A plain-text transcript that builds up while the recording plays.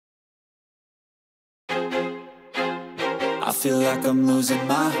I feel like I'm losing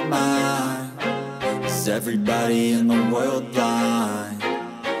my mind. Is everybody in the world blind?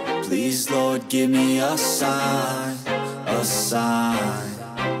 Please, Lord, give me a sign, a sign.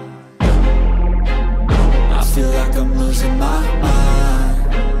 I feel like I'm losing my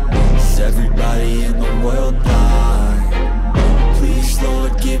mind. Is everybody in the world blind? Please,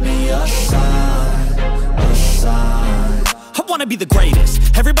 Lord, give me a sign, a sign. I wanna be the greatest.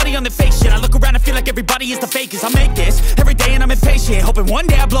 Everybody on the fake shit. I look around and feel like everybody is the fakest. I make this every day and I'm impatient, hoping one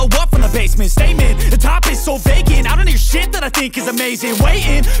day I blow up from the basement. Statement, the top is so vacant. I don't hear shit that I think is amazing.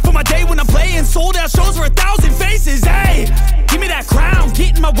 Waiting for my day when I'm playing sold out shows for 1,000 faces. Hey, give me that crown,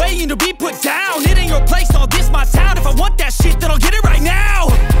 get in my way and to be put down. It ain't your place, all this my town. If I want that shit, then I'll get it right now.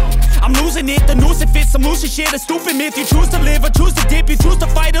 I'm losing it, the noose it fits, I'm losing shit. A stupid myth, you choose to live or choose to dip. You choose to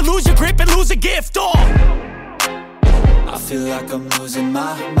fight or lose your grip and lose a gift. I feel like I'm losing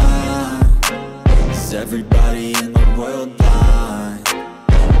my mind. Is everybody in the world blind?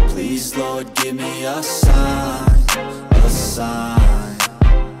 Please, Lord, give me a sign, a sign.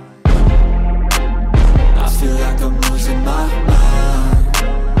 I feel like I'm losing my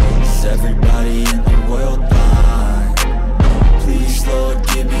mind. Is everybody in the world blind? Please, Lord,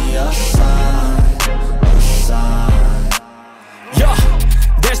 give me a sign, a sign. Yeah.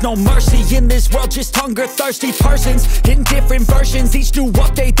 There's no mercy in this world, just hunger-thirsty persons in different versions. Each new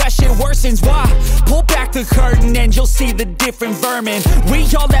update, that shit worsens. Why? Pull back the curtain and you'll see the different vermin. We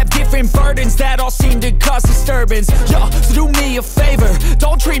all have different burdens that all seem to cause disturbance. Yo, so do me a favor,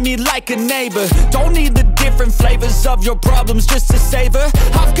 don't treat me like a neighbor. Don't need the different flavors of your problems just to savor.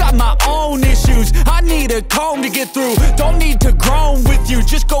 I've got my own issues, I need a comb to get through. Don't need to groan with you,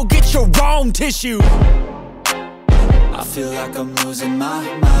 just go get your own tissue. I feel like I'm losing my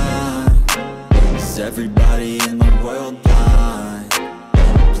mind. Is everybody in the world blind?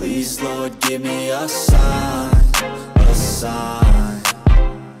 Please, Lord, give me a sign, a sign.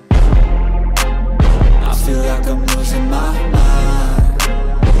 I feel like I'm losing my mind.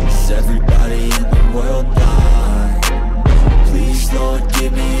 Is everybody in the world blind? Please, Lord,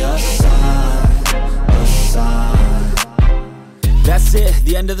 give me a sign, a sign. That's it,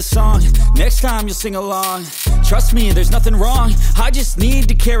 the end of the song. Next time you'll sing along. Trust me, there's nothing wrong. I just need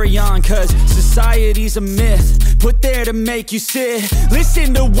to carry on, cause society's a myth put there to make you sit.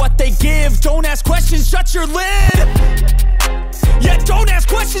 Listen to what they give. Don't ask questions, shut your lid. Yeah, don't ask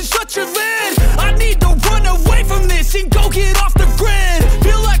questions, shut your lid. I need to run away from this and go get off the grid.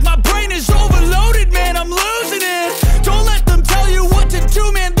 Feel like my brain is overloaded, man, I'm losing it. Don't let them tell you what to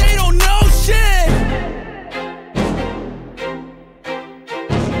do, man, they don't know shit.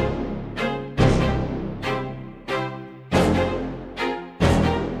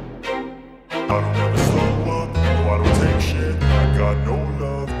 I don't ever slow up, no I don't take shit. I got no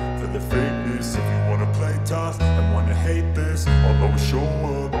love for the fakeness. If you wanna play tough and wanna hate this, I'll always show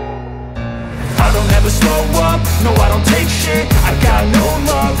up. I don't ever slow up, no I don't take shit. I got no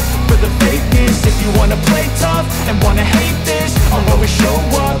love for the fakeness. If you wanna play tough and wanna hate this, I'll always show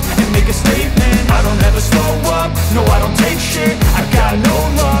up and make a statement. I don't ever slow up, no I don't take shit. I got no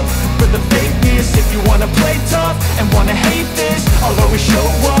love for the fakeness. If you wanna play tough and wanna hate this, I'll always show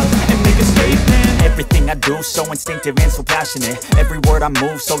up and make a statement. Everything I do so instinctive and so passionate. Every word I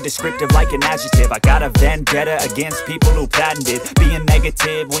move so descriptive like an adjective. I got a vendetta against people who patented being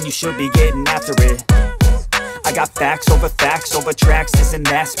negative when you should be getting after it. I got facts over tracks, this and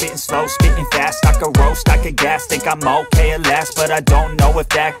that. Spitting slow, spitting fast, I could roast, I could gas. Think I'm okay at last, but I don't know if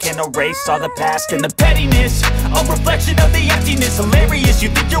that can erase all the past. And the pettiness, a reflection of the emptiness. Hilarious, you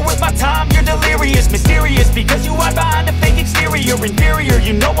think you're worth my time, you're delirious. Mysterious, because you hide behind a fake exterior. Inferior,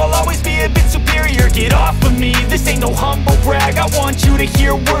 you know I'll always be a bit superior. Get off of me, this ain't no humble brag. I want you to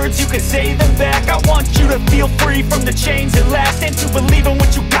hear words, you can say them back. I want you to feel free from the chains at last, and to believe in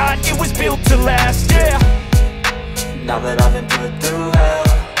what you got, it was built to last, yeah. Now that I've been put through hell,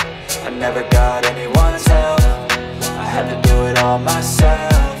 I never got anyone's help. I had to do it all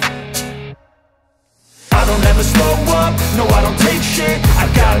myself. I don't ever slow up, no I don't take shit. I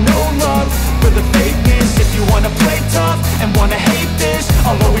got no love for the fakeness. If you wanna play tough and wanna hate this,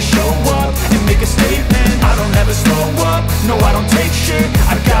 I'll always show up and make a statement. I don't ever slow up, no I don't take shit.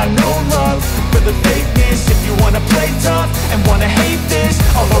 I got no love for the fakeness. If you wanna play tough and wanna hate this,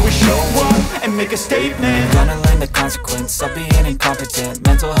 I'll always show up and make a statement. Gonna learn the consequence of being incompetent.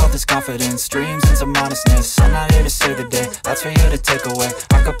 Mental health is confidence, dreams and some honestness. I'm not here to save the day, that's for you to take away.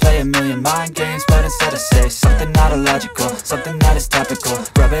 I could play a million mind games, but instead I say something not illogical, something that is topical.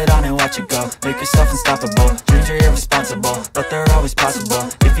 Rub it on and watch it go, make yourself unstoppable. Dreams are irresponsible, but they're always possible.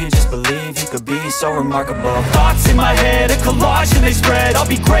 If you just believe, you could be so remarkable. Thoughts in my head, a collage and they spread. I'll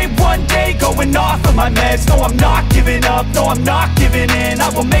be great one day, go going off of my meds. No, I'm not giving up, no, I'm not giving in. I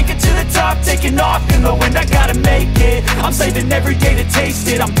will make it to the top, taking off in the wind. I gotta make it, I'm saving every day to taste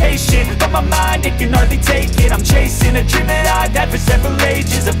it. I'm patient, but my mind, it can hardly take it. I'm chasing a dream that I've had for several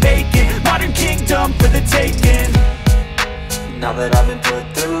ages. A vacant, modern kingdom for the taking. Now that I've been put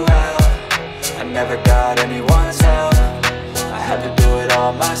through hell, I never got anyone's help. I had to do it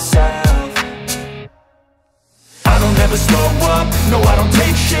all myself. I don't ever slow up, no I don't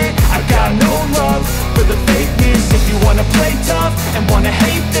take shit. I got no love for the fakeness. If you wanna play tough and wanna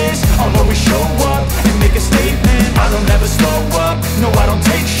hate this, I'll always show up and make a statement. I don't ever slow up, no I don't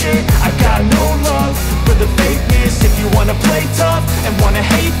take shit. I got no love for the fakeness. If you wanna play tough and wanna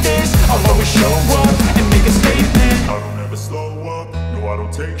hate